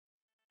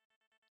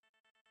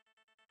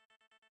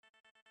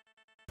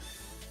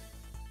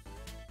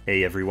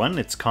Hey everyone,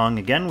 it's Kong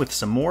again with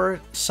some more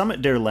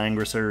Summit der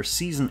Langrisser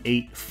Season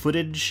 8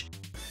 footage.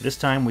 This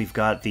time we've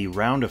got the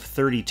round of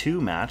 32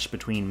 match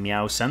between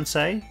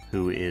MeowSensei,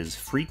 who is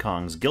Free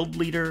Kong's guild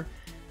leader,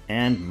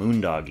 and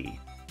Moondoggy.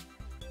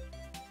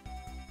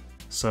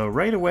 So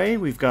right away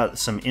we've got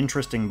some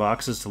interesting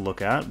boxes to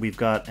look at. We've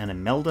got an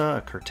Imelda,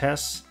 a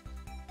Cortez,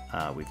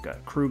 we've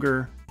got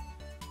Kruger,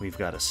 we've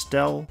got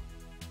Estelle,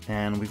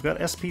 and we've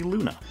got SP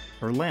Luna,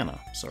 or Lana,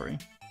 sorry.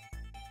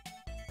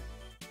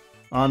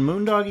 On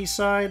Moondoggy's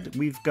side,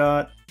 we've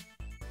got...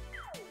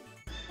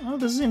 Oh,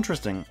 this is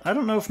interesting. I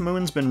don't know if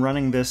Moon's been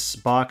running this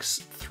box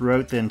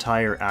throughout the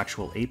entire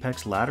actual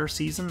Apex ladder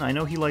season. I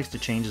know he likes to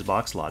change his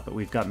box a lot, but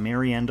we've got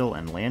Mariendel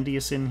and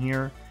Landius in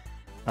here.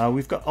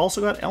 We've also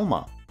got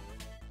Elma.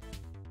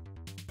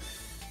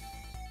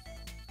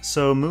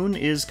 So Moon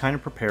is kind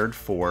of prepared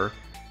for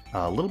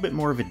a little bit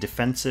more of a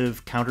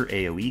defensive counter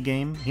AoE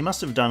game. He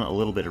must have done a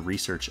little bit of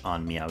research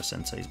on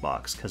MeowSensei's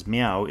box, because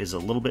Meow is a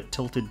little bit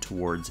tilted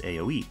towards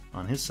AoE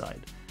on his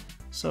side.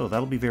 So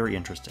that'll be very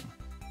interesting.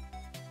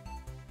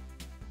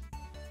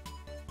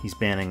 He's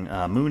banning,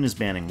 Moon is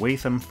banning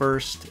Watham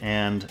first,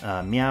 and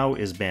Meow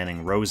is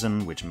banning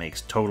Rosen, which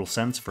makes total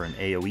sense for an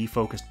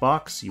AoE-focused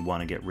box. You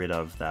want to get rid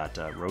of that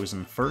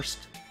Rosen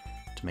first,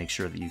 to make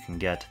sure that you can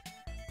get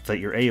that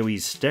your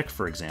AoEs stick,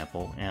 for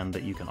example, and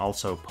that you can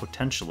also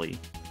potentially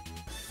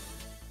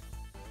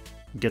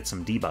get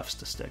some debuffs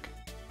to stick.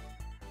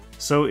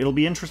 So it'll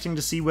be interesting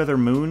to see whether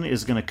Moon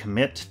is going to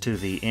commit to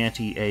the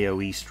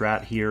anti-AoE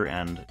strat here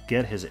and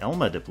get his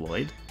Elma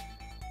deployed.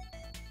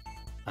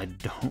 I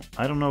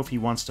don't know if he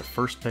wants to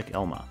first pick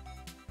Elma.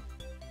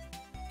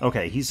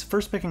 Okay, he's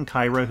first picking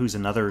Kyra, who's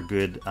another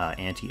good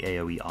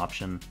anti-AoE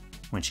option.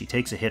 When she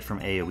takes a hit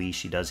from AoE,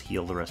 she does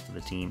heal the rest of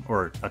the team,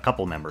 or a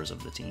couple members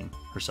of the team,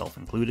 herself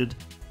included.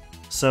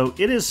 So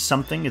it is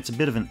something, it's a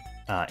bit of an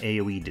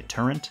AoE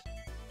deterrent.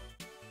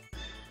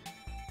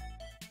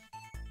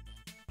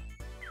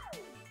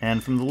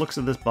 And from the looks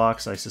of this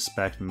box, I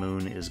suspect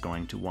Moon is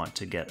going to want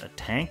to get a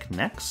tank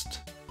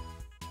next.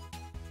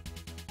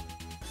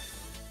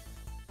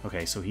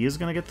 Okay, so he is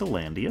going to get the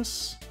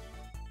Landius.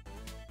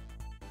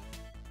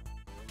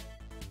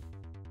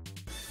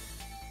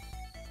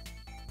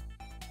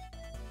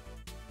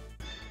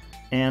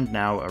 And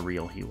now a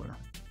real healer.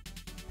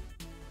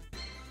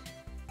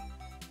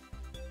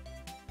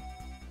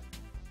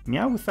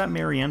 Meow with that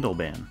Mariendel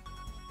ban.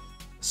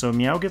 So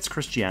Meow gets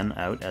Christian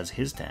out as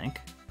his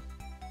tank.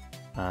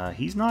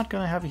 He's not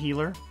going to have a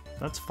healer.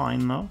 That's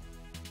fine, though.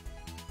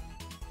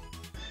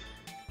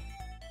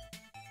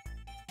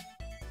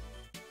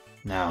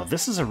 Now,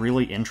 this is a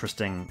really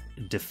interesting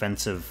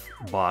defensive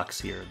box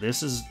here.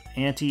 This is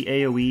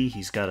anti-AoE.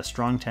 He's got a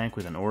strong tank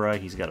with an aura.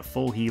 He's got a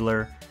full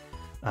healer.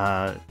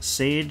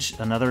 Sage,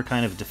 another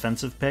kind of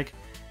defensive pick.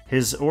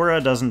 His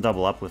aura doesn't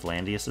double up with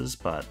Landius's,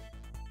 but...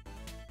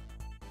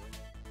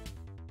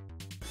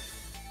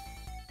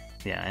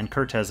 yeah, and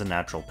Kurt has a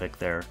natural pick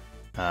there.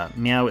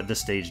 Meow at this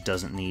stage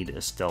doesn't need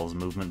Estelle's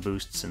movement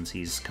boost since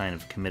he's kind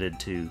of committed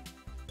to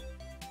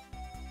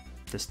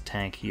this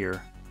tank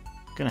here.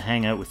 Gonna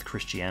hang out with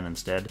Christian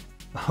instead.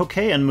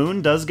 Okay, and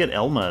Moon does get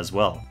Elma as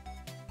well.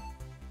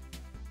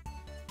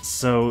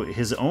 So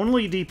his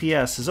only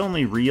DPS, his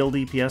only real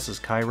DPS is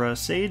Kyra.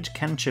 Sage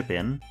can chip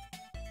in.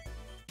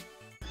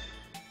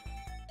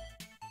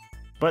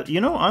 But, you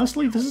know,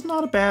 honestly, this is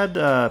not a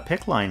bad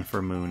pick line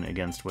for Moon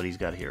against what he's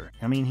got here.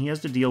 I mean, he has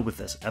to deal with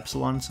this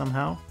Epsilon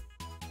somehow.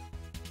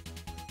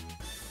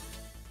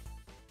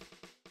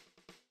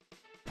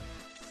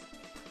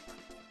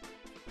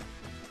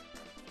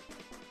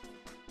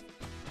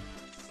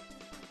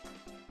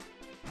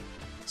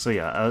 So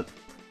yeah,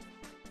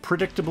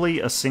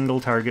 predictably a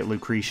single target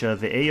Lucretia.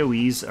 The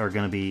AoEs are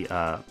going to be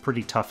a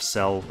pretty tough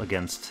sell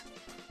against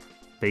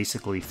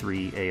basically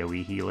 3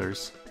 AoE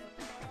healers.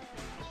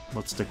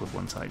 Let's stick with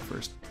one side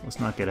first. Let's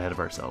not get ahead of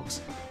ourselves.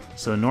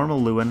 So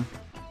normal Lewin.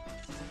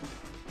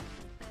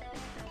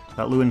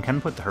 That Lewin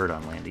can put the hurt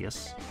on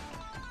Landius.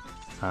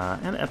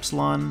 And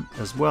Epsilon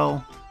as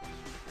well.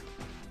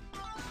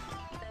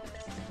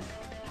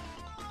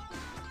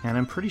 And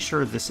I'm pretty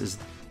sure this is...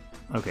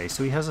 okay,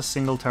 so he has a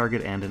single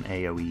target and an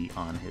AoE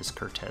on his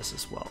Cortez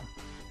as well.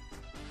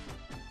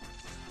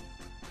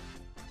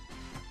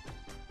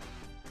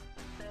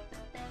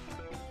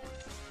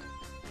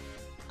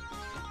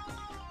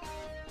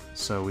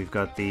 So we've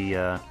got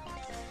the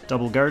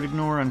double guard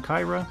ignore on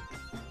Kyra.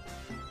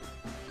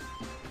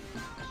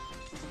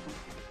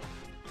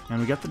 And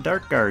we got the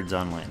dark guards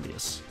on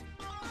Landius.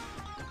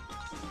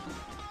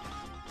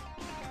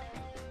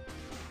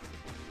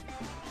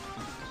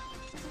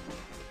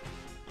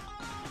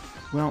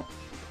 Well,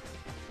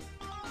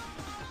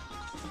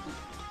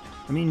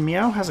 I mean,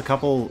 Meow has a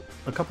couple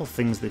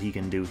things that he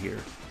can do here.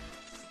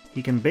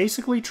 He can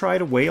basically try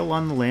to wail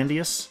on the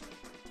Landius,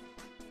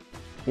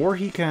 or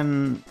he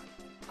can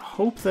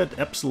hope that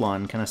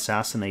Epsilon can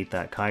assassinate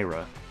that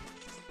Kyra.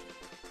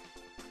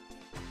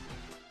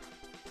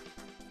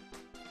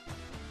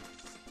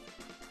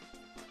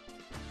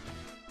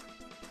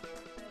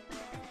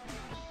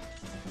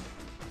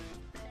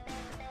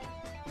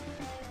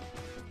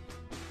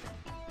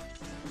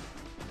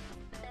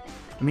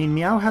 I mean,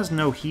 Meow has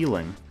no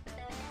healing,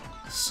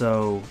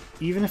 so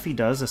even if he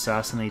does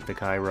assassinate the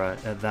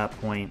Kyra at that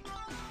point,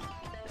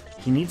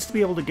 he needs to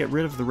be able to get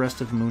rid of the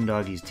rest of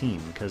Moondoggy's team,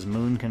 because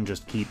Moon can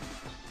just keep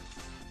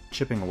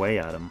chipping away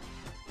at him.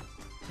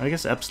 I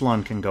guess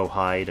Epsilon can go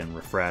hide and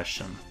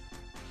refresh and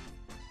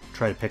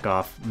try to pick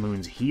off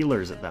Moon's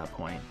healers at that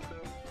point.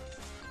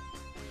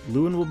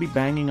 Lewin will be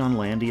banging on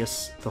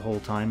Landius the whole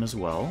time as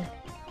well.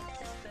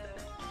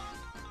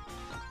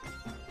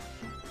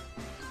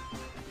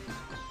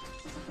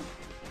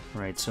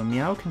 Right, so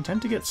Meow can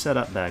tend to get set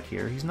up back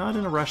here. He's not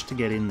in a rush to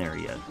get in there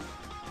yet.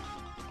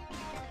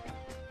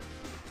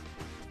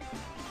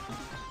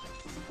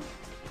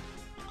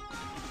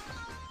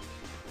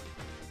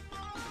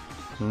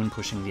 Moon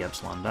pushing the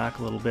Epsilon back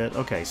a little bit.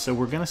 Okay, so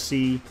we're going to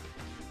see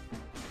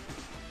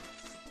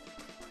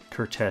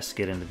Cortez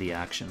get into the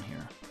action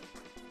here.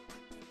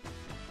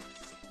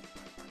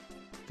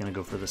 Gonna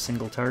go for the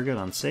single target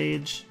on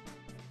Sage.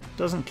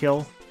 Doesn't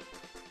kill.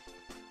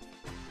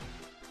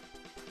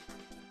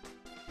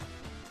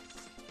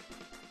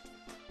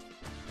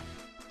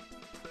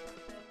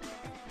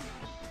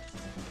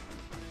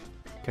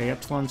 Okay,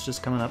 Epsilon's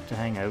just coming up to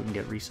hang out and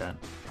get reset.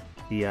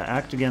 The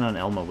act again on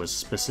Elma was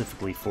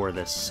specifically for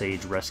this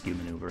Sage rescue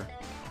maneuver.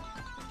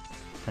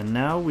 And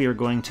now we are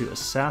going to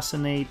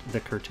assassinate the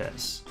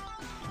Cortez.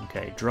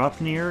 Okay, drop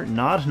near,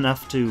 not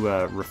enough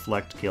to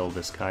reflect kill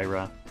this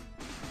Kyra.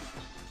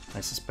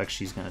 I suspect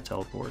she's going to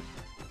teleport.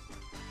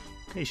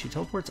 Okay, she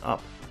teleports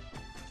up.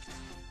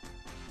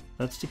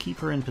 That's to keep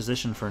her in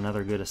position for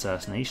another good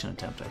assassination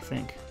attempt, I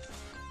think.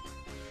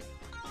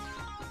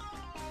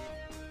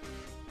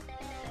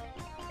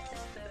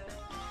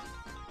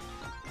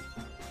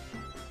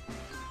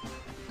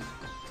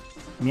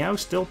 Meow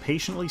still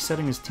patiently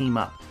setting his team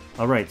up.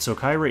 Alright, so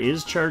Kyra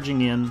is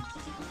charging in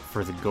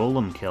for the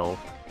golem kill.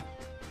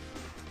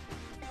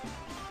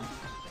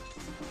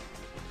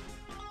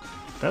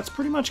 That's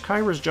pretty much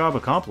Kyra's job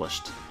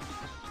accomplished.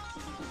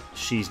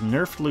 She's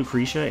nerfed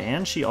Lucretia,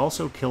 and she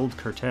also killed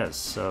Cortez,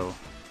 so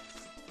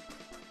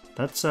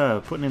that's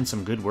putting in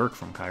some good work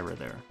from Kyra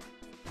there.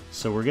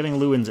 So we're getting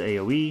Lewin's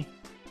AoE.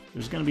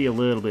 There's going to be a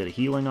little bit of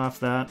healing off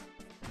that.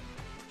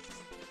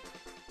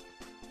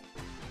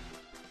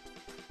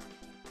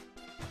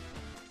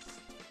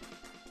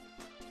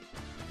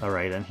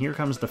 Alright, and here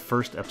comes the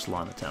first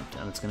Epsilon attempt,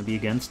 and it's going to be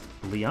against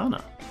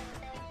Liana.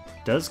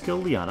 Does kill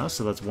Liana,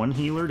 so that's one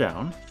healer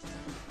down.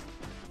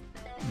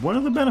 One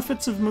of the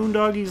benefits of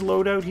Moondoggy's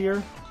loadout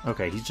here...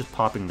 Okay, he's just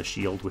popping the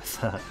shield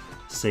with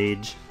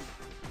Sage.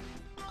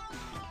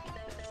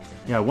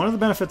 Yeah, one of the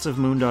benefits of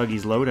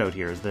Moondoggy's loadout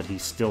here is that he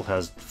still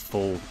has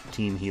full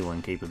team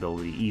healing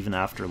capability, even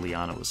after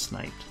Liana was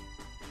sniped.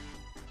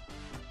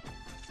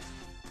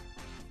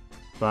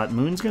 But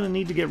Moon's gonna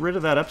need to get rid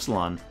of that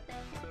Epsilon.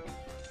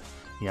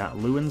 Yeah,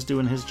 Lewin's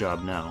doing his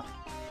job now.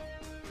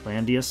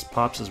 Landius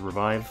pops his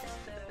revive.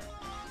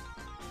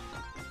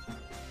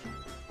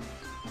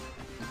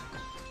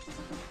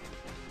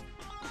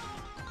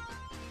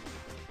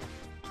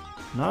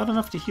 Not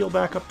enough to heal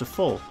back up to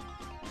full.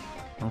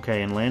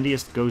 Okay, and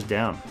Landius goes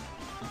down.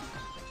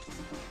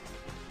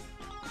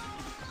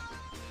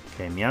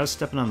 Okay, Meow's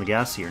stepping on the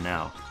gas here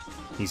now.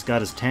 He's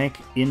got his tank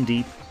in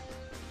deep.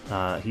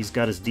 He's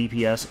got his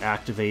DPS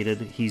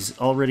activated. He's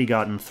already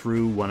gotten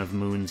through one of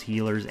Moon's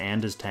healers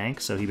and his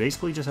tank, so he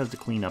basically just has to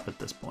clean up at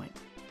this point.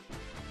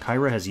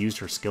 Kyra has used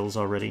her skills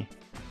already.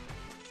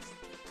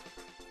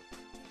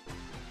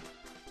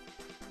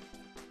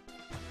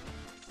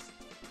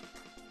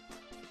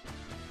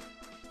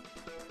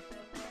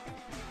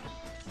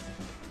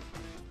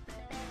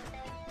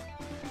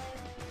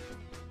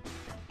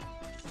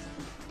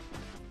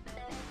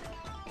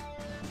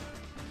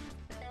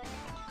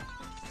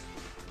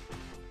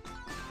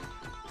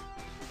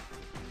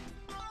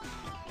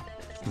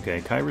 Okay,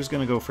 Kyra's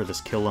gonna go for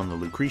this kill on the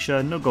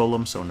Lucretia. No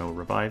golem, so no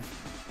revive.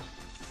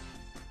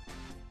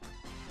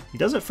 He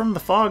does it from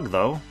the fog,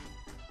 though.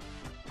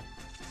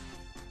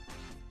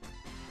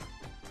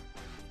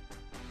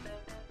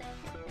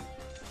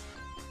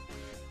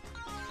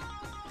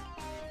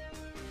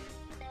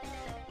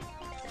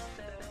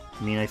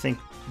 I mean, I think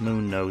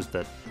Moon knows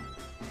that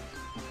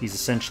he's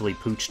essentially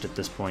pooched at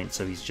this point,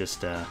 so he's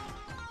just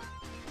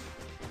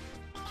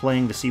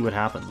playing to see what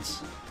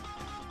happens.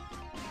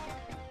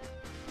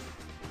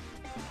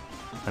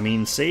 I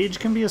mean, Sage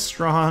can be a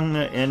strong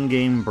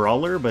endgame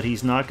brawler, but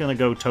he's not going to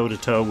go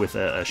toe-to-toe with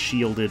a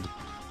shielded,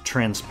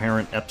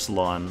 transparent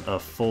Epsilon, a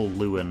full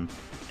Lewin,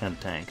 and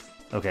tank.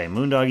 Okay,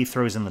 Moondoggy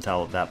throws in the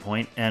towel at that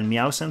point, and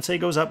MeowSensei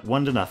goes up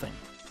 1-0.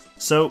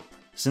 So,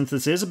 since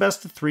this is a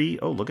best of 3...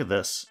 Oh, look at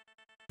this.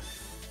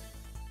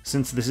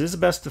 Since this is a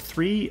best of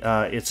 3,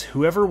 it's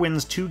whoever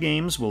wins 2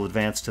 games will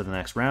advance to the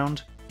next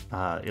round.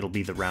 It'll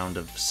be the round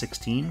of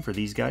 16 for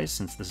these guys,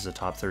 since this is a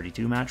top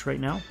 32 match right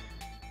now.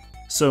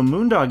 So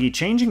Moondoggy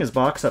changing his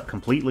box up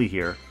completely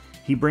here.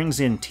 He brings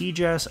in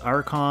T-Jess,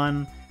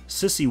 Archon,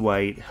 Sissy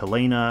White,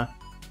 Helena,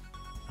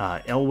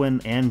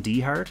 Elwyn, and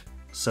D-Heart.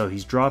 So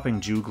he's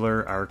dropping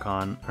Jugler,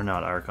 Archon, or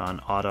not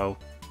Archon, Otto,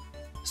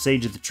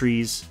 Sage of the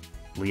Trees,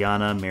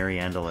 Liana,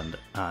 Mariandel,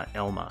 and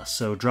Elma.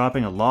 So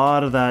dropping a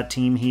lot of that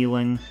team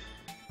healing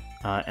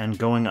and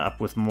going up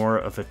with more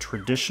of a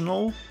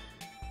traditional,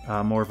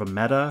 more of a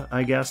meta,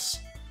 I guess,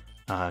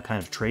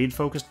 kind of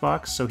trade-focused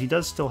box. So he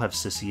does still have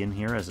Sissy in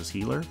here as his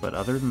healer, but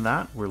other than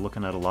that, we're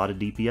looking at a lot of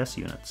DPS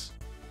units.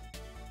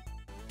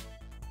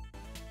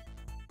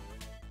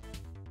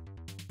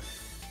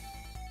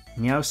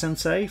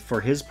 MeowSensei,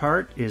 for his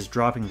part, is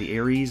dropping the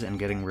Ares and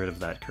getting rid of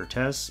that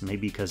Cortez,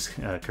 maybe because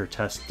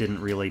Cortez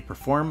didn't really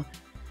perform,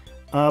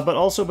 but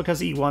also because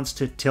he wants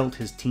to tilt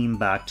his team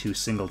back to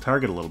single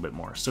target a little bit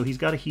more. So he's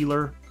got a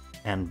healer,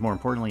 and more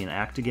importantly, an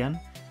act again,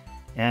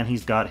 and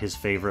he's got his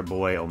favorite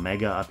boy,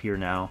 Omega, up here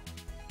now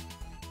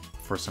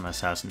for some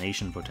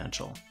assassination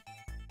potential.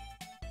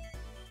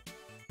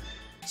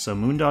 So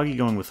moondoggy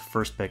going with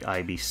first pick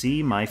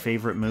IBC, my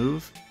favorite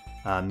move.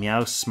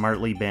 Meow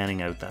smartly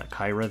banning out that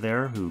Kyra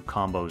there, who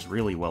combos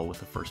really well with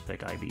the first pick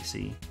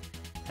IBC.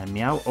 And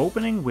Meow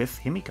opening with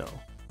Himiko.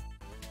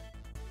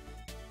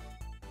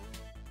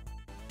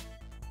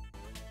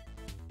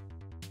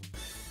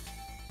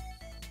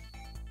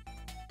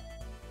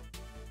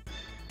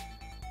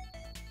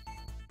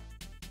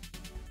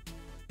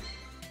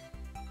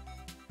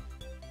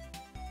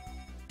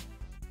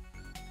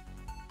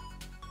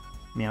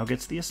 Meow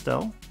gets the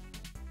Estelle.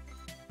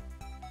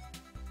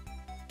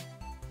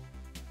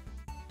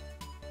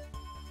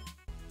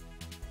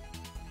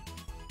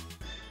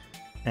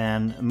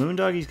 And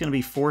moondoggy's going to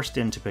be forced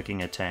into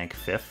picking a tank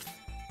 5th.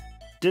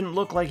 Didn't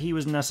look like he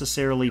was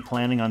necessarily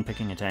planning on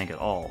picking a tank at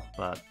all,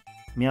 but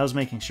Meow's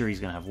making sure he's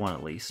going to have one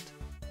at least.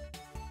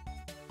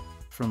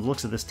 From the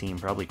looks of this team,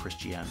 probably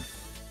Christiane.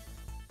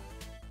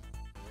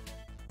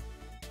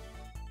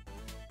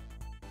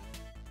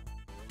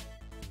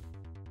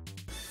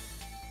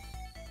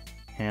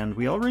 And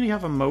we already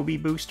have a Moby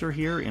booster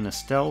here in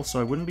Estelle,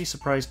 so I wouldn't be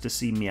surprised to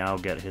see Meow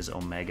get his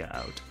Omega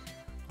out.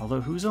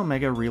 Although, who's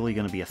Omega really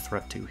going to be a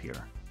threat to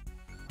here?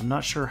 I'm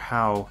not sure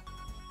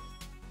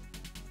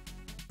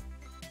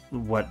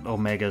what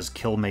Omega's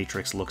kill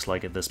matrix looks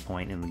like at this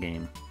point in the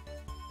game.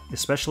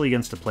 Especially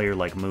against a player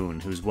like Moon,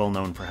 who's well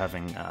known for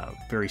having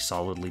very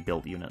solidly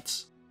built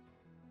units.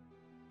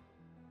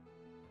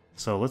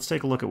 So let's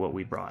take a look at what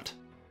we brought.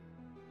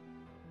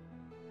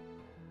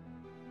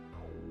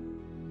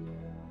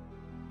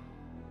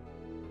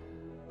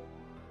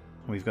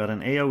 We've got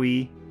an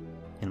AoE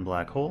in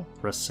Black Hole,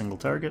 rest single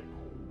target.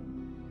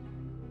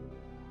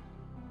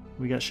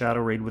 We got Shadow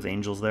Raid with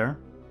Angels there.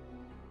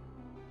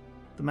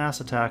 The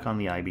mass attack on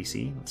the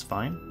IBC, that's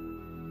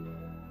fine.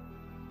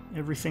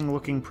 Everything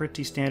looking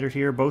pretty standard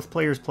here. Both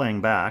players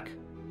playing back.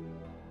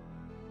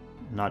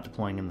 Not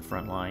deploying in the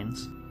front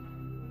lines.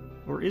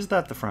 Or is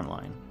that the front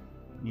line?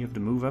 You have to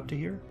move up to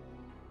here?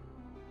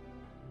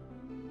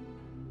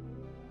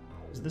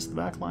 Is this the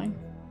back line?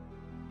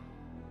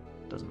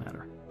 Doesn't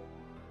matter.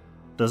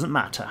 Doesn't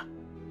matter.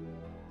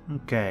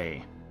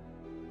 Okay.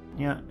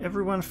 Yeah,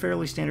 everyone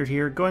fairly standard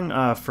here. Going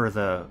for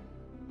the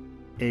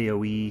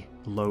AoE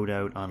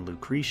loadout on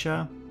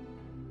Lucretia.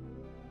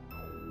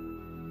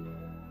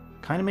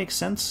 Kind of makes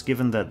sense,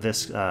 given that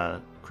this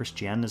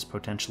Christiane is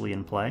potentially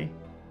in play.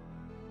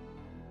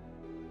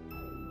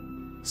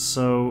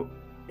 So,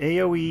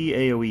 AoE,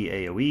 AoE,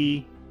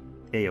 AoE,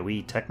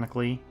 AoE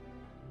technically,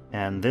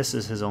 and this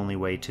is his only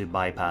way to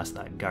bypass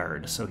that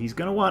guard. So he's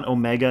going to want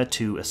Omega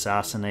to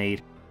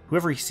assassinate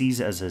whoever he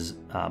sees as his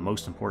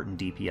most important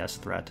DPS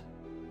threat.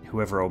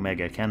 Whoever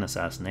Omega can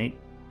assassinate.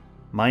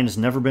 Mine has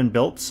never been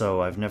built,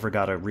 so I've never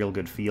got a real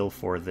good feel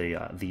for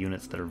the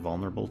units that are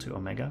vulnerable to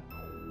Omega.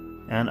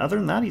 And other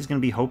than that, he's going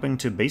to be hoping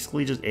to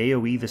basically just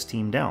AoE this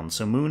team down.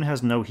 So Moon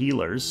has no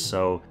healers,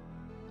 so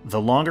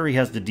the longer he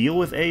has to deal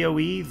with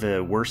AoE,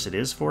 the worse it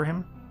is for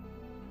him.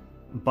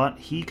 But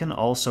he can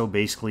also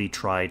basically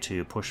try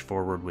to push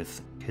forward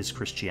with his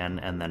Christiane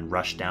and then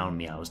rush down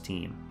Meow's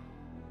team.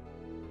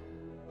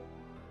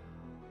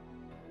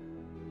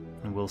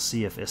 And we'll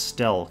see if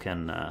Estelle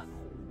can... I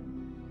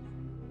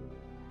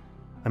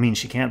mean,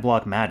 she can't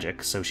block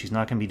magic, so she's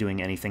not going to be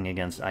doing anything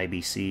against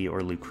IBC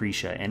or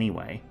Lucretia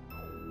anyway.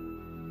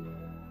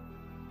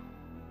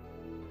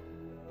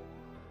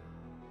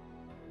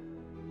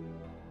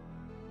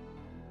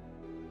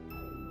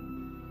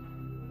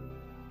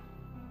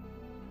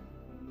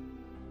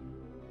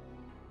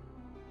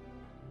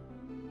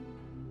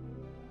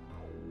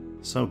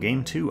 So,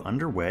 Game 2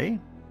 underway.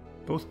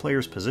 Both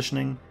players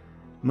positioning.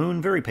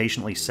 Moon very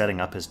patiently setting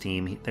up his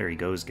team. There he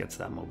goes, gets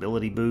that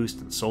mobility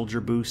boost and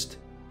soldier boost.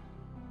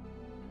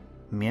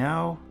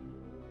 Meow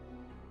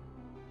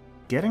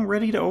getting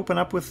ready to open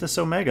up with this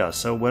Omega,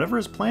 so whatever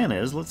his plan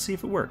is, let's see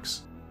if it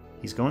works.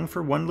 He's going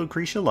for one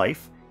Lucretia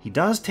life. He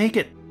does take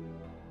it.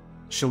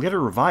 She'll get a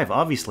revive,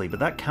 obviously, but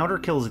that counter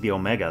kills the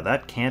Omega.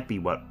 That can't be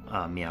what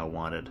Meow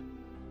wanted.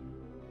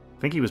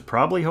 I think he was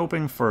probably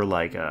hoping for,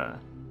 like, I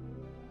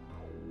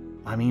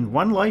mean,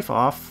 one life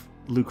off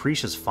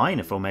Lucretia's fine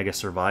if Omega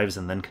survives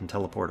and then can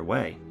teleport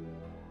away.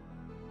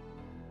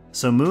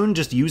 So Moon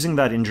just using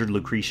that injured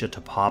Lucretia to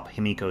pop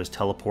Himiko's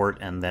teleport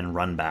and then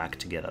run back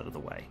to get out of the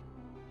way.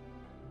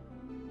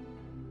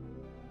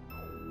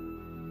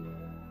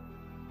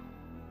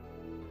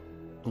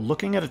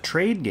 looking at a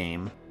trade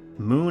game,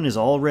 Moon is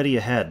already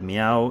ahead.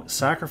 Meow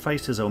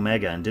sacrificed his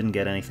Omega and didn't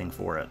get anything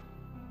for it.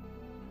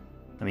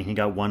 I mean, he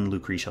got 1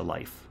 Lucretia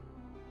life.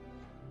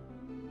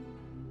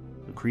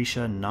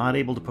 Lucretia not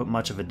able to put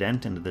much of a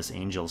dent into this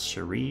Angel's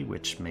Cherie,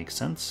 which makes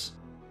sense.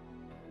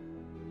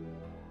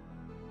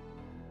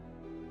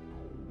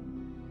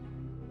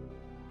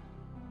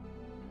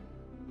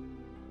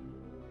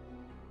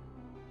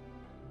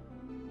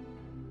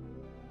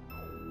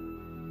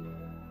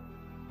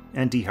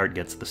 And D-Heart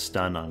gets the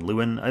stun on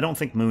Lewin. I don't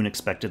think Moon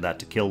expected that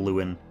to kill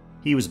Lewin.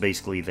 He was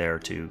basically there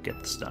to get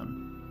the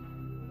stun.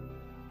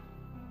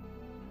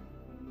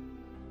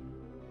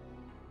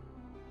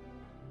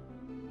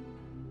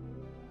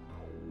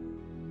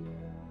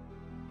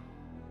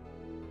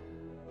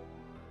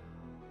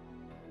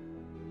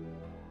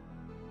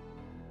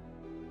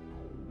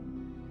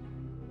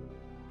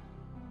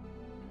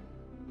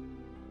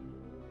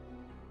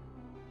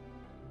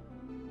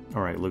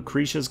 Alright,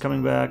 Lucretia's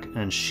coming back,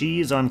 and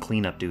she's on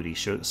cleanup duty,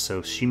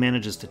 so she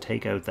manages to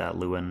take out that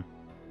Lewin.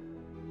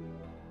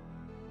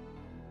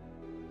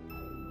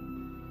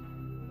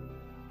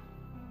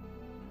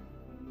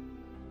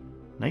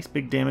 Nice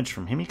big damage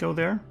from Himiko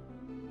there.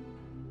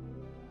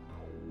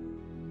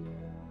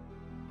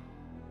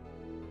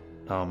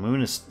 Oh,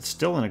 Moon is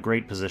still in a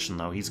great position,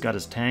 though. He's got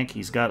his tank,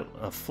 he's got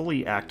a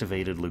fully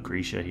activated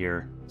Lucretia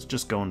here. It's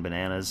just going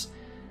bananas.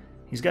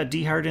 He's got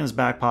D-Heart in his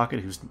back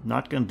pocket, who's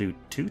not going to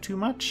do too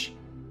much.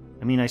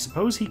 I mean, I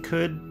suppose he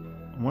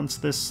could, once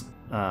this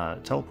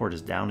teleport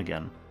is down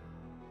again.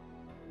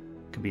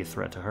 Could be a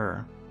threat to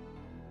her.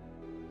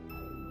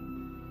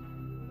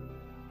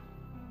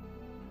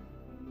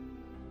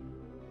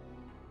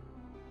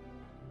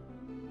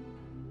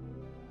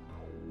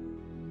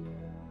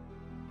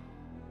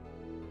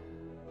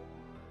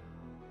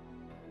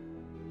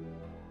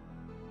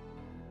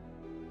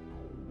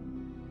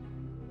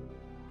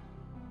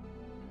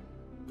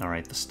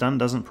 Alright, the stun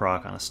doesn't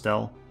proc on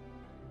Estelle,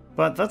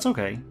 but that's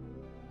okay,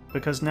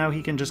 because now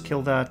he can just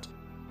kill that.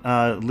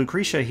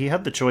 Lucretia, he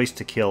had the choice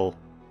to kill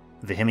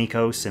the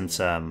Himiko since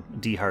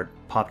D-Heart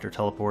popped her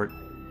teleport.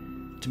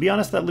 To be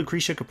honest, that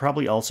Lucretia could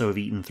probably also have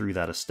eaten through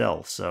that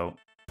Estelle, so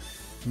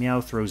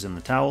Meow throws in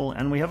the towel,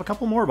 and we have a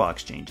couple more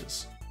box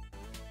changes.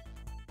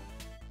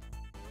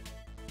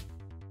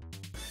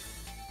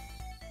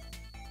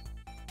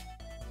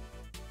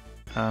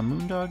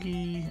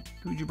 Moondoggy,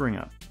 who'd you bring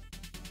up?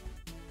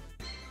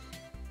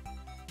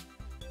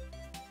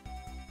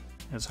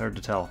 It's hard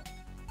to tell,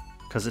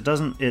 because it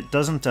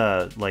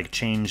doesn't like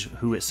change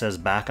who it says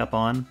backup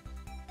on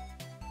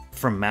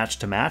from match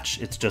to match.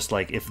 It's just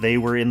like if they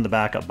were in the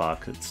backup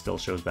box, it still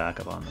shows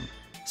backup on them.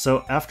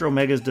 So after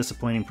Omega's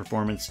disappointing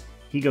performance,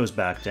 he goes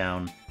back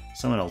down.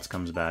 Someone else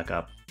comes back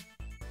up,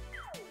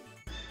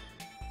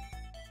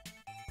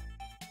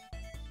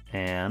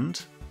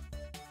 and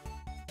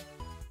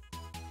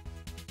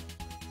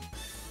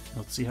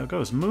let's see how it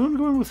goes. Moon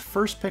going with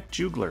first pick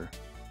Jugler.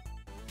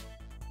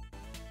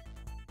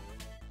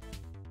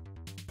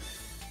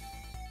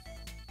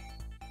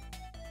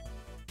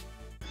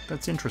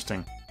 That's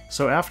interesting.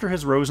 So after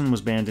his Rosen was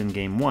banned in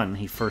Game 1,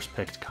 he first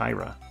picked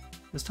Kyra.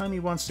 This time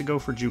he wants to go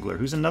for Jugler,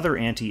 who's another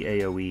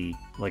anti-AoE,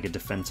 like a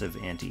defensive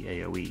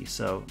anti-AoE,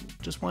 so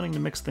just wanting to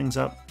mix things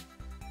up.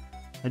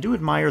 I do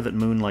admire that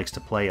Moon likes to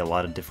play a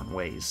lot of different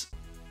ways.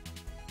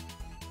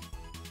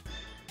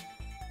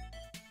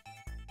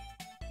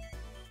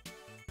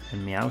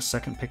 And Meow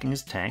second picking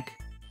his tank.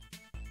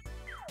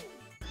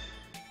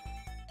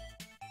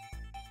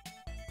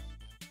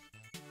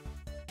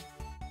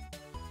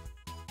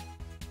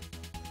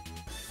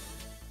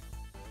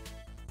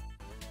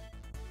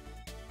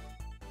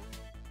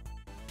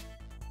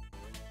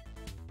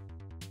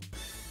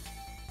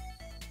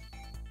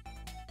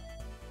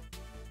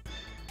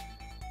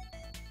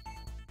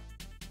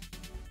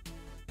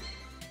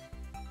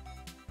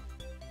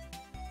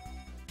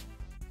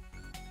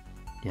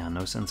 Yeah,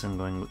 no sense in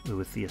going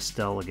with the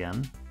Estelle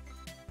again.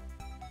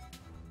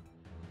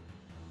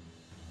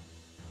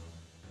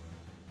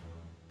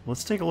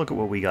 Let's take a look at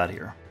what we got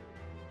here.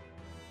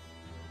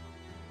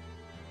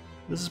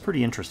 This is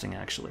pretty interesting,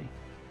 actually.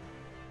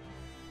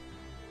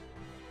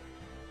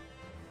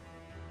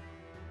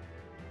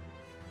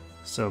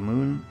 So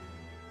Moon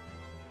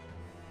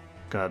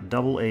got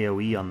double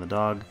AoE on the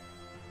dog.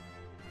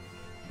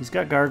 He's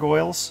got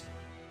gargoyles,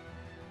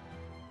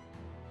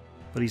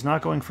 but he's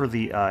not going for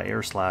the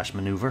air slash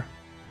maneuver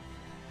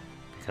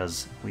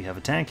because we have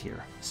a tank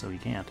here, so he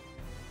can't.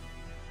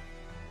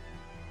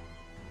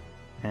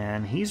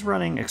 And he's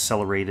running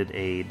accelerated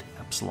aid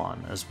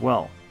Epsilon as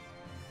well.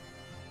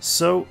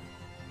 So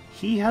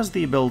he has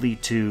the ability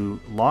to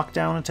lock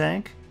down a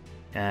tank,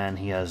 and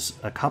he has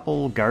a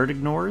couple guard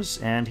ignores,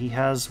 and he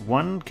has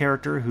one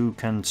character who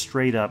can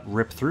straight up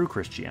rip through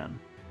Christian.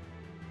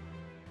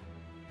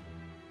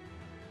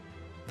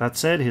 That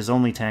said, his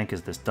only tank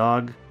is this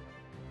dog.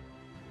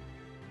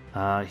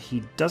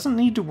 He doesn't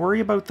need to worry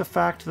about the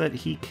fact that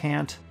he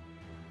can't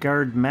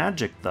guard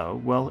magic,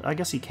 though. Well, I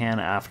guess he can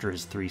after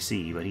his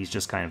 3C, but he's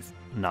just kind of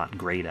not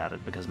great at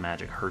it because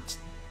magic hurts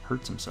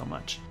him so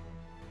much.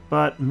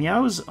 But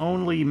Meow's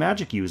only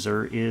magic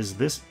user is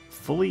this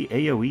fully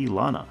AoE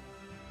Lana.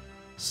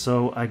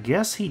 So I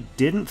guess he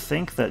didn't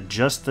think that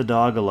just the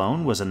dog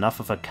alone was enough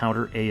of a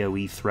counter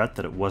AoE threat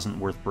that it wasn't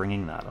worth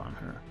bringing that on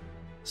her.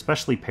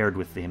 Especially paired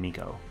with the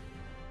Himiko.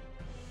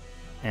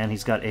 And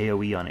he's got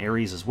AoE on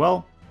Ares as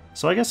well,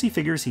 so I guess he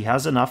figures he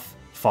has enough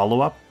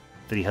follow-up,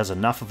 that he has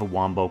enough of a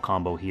wombo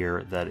combo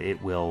here that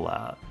it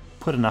will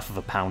put enough of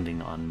a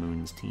pounding on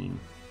Moon's team,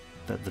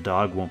 that the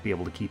dog won't be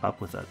able to keep up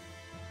with it.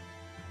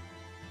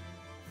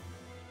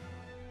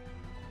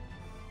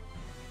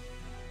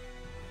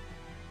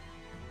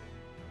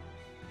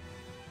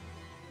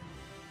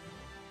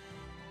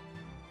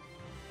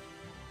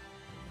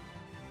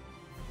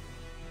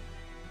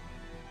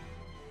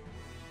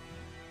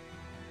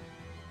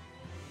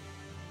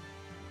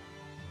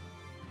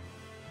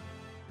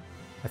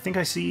 I think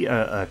I see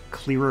a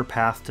clearer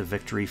path to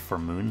victory for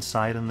Moon's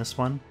side in this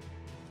one,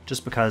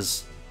 just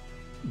because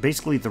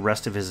basically the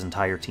rest of his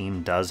entire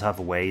team does have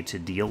a way to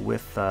deal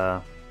with...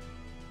 I'm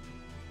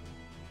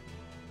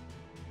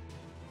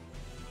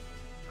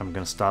going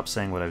to stop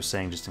saying what I was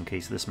saying just in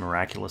case this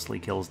miraculously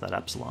kills that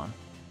Epsilon.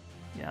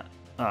 Yeah.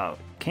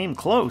 Came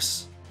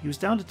close. He was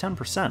down to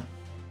 10%.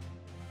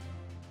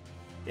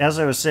 As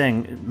I was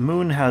saying,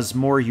 Moon has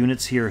more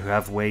units here who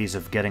have ways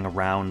of getting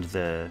around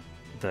the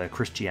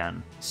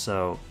Christian,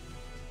 so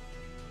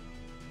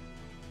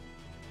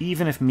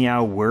even if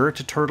Meow were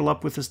to turtle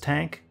up with his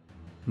tank,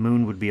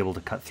 Moon would be able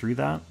to cut through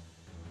that.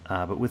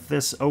 But with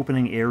this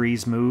opening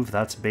Ares move,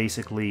 that's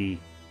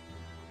basically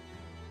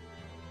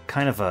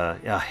kind of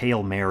a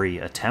Hail Mary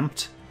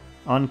attempt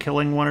on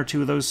killing one or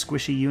two of those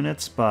squishy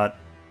units, but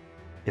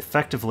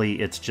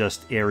effectively it's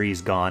just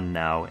Ares gone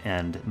now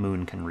and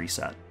Moon can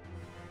reset.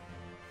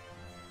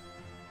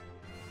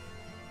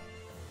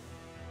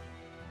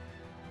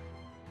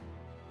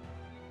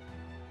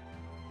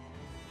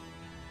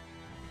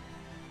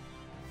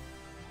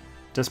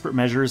 Desperate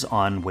measures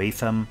on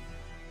Watham,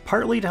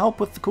 partly to help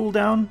with the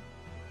cooldown,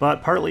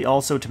 but partly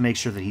also to make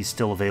sure that he's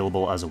still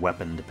available as a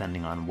weapon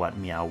depending on what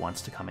Meow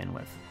wants to come in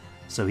with.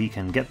 So he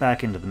can get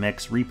back into the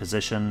mix,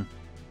 reposition.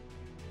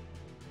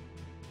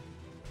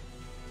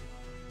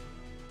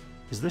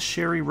 Is this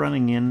Sherry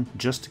running in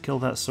just to kill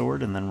that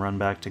sword and then run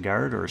back to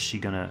guard, or is she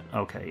gonna...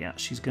 Okay, yeah,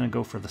 she's gonna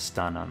go for the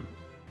stun on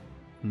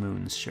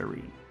Moon's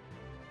Sherry.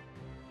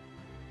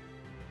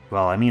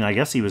 Well, I mean, I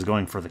guess he was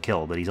going for the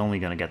kill, but he's only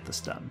gonna get the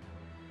stun.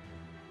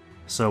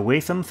 So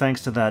Watham,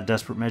 thanks to that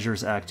Desperate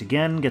Measures act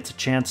again, gets a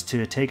chance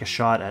to take a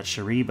shot at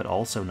Cherie, but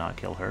also not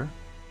kill her.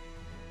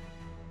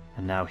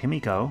 And now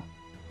Himiko,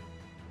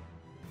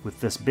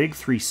 with this big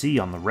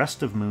 3C on the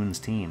rest of Moon's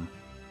team.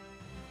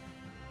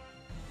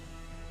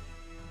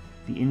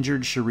 The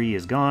injured Cherie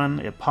is gone,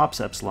 it pops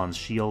Epsilon's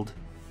shield.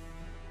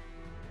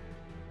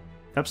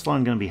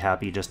 Epsilon gonna be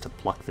happy just to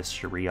pluck this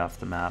Cherie off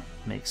the map,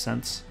 makes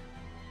sense.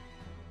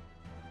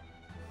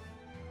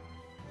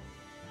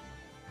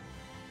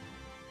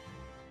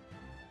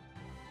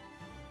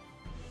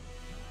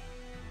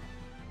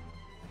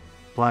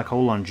 Black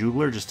Hole on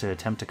Jugler just to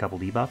attempt a couple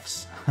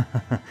debuffs.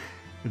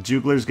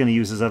 Jugler's going to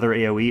use his other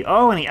AoE.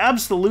 Oh, and he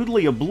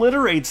absolutely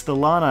obliterates the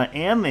Lana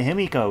and the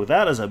Himiko.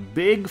 That is a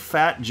big,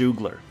 fat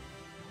Jugler.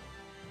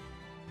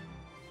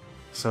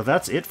 So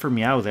that's it for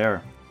Meow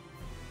there.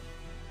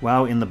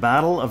 Wow, in the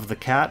battle of the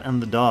cat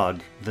and the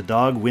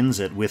dog wins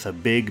it with a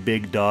big,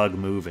 big dog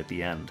move at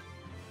the end.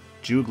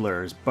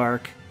 Jugler's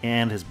bark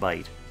and his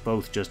bite,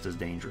 both just as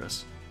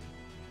dangerous.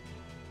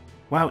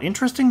 Wow,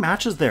 interesting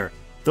matches there.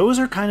 Those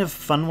are kind of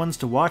fun ones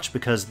to watch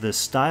because the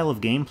style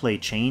of gameplay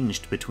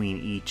changed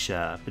between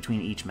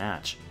each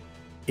match.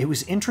 It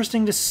was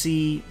interesting to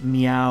see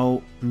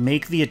Meow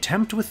make the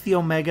attempt with the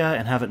Omega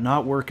and have it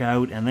not work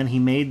out, and then he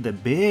made the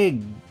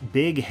big,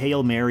 big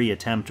Hail Mary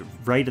attempt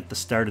right at the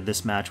start of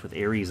this match with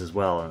Ares as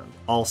well, and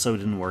also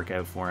didn't work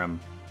out for him.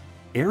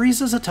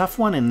 Ares is a tough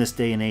one in this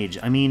day and age.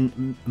 I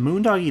mean,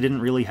 Moondoggy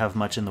didn't really have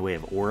much in the way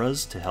of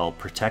auras to help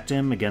protect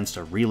him against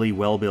a really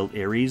well-built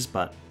Ares,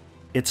 but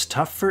it's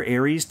tough for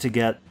Ares to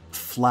get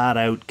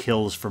flat-out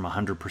kills from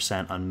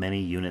 100% on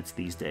many units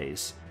these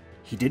days.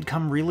 He did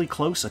come really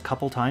close a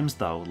couple times,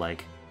 though.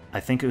 Like, I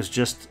think it was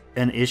just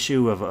an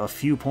issue of a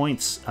few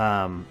points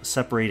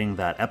separating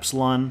that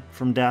Epsilon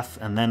from death,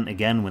 and then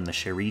again when the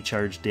Cherie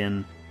charged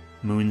in,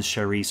 Moon's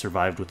Cherie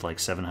survived with like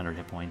 700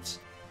 hit points.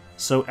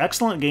 So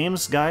excellent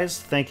games, guys.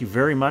 Thank you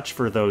very much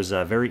for those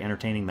very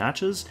entertaining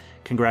matches.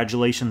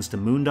 Congratulations to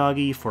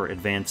Moondoggy for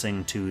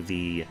advancing to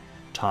the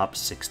top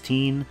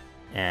 16.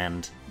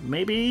 And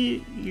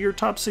maybe your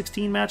top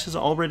 16 match has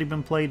already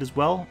been played as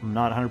well. I'm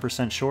not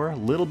 100% sure. A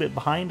little bit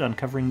behind on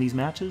covering these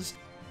matches.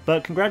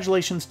 But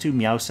congratulations to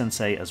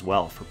MeowSensei as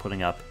well for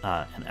putting up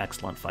an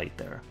excellent fight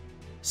there.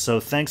 So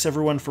thanks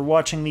everyone for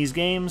watching these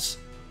games.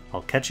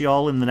 I'll catch you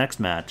all in the next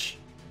match.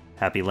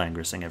 Happy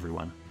Langrissing,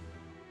 everyone.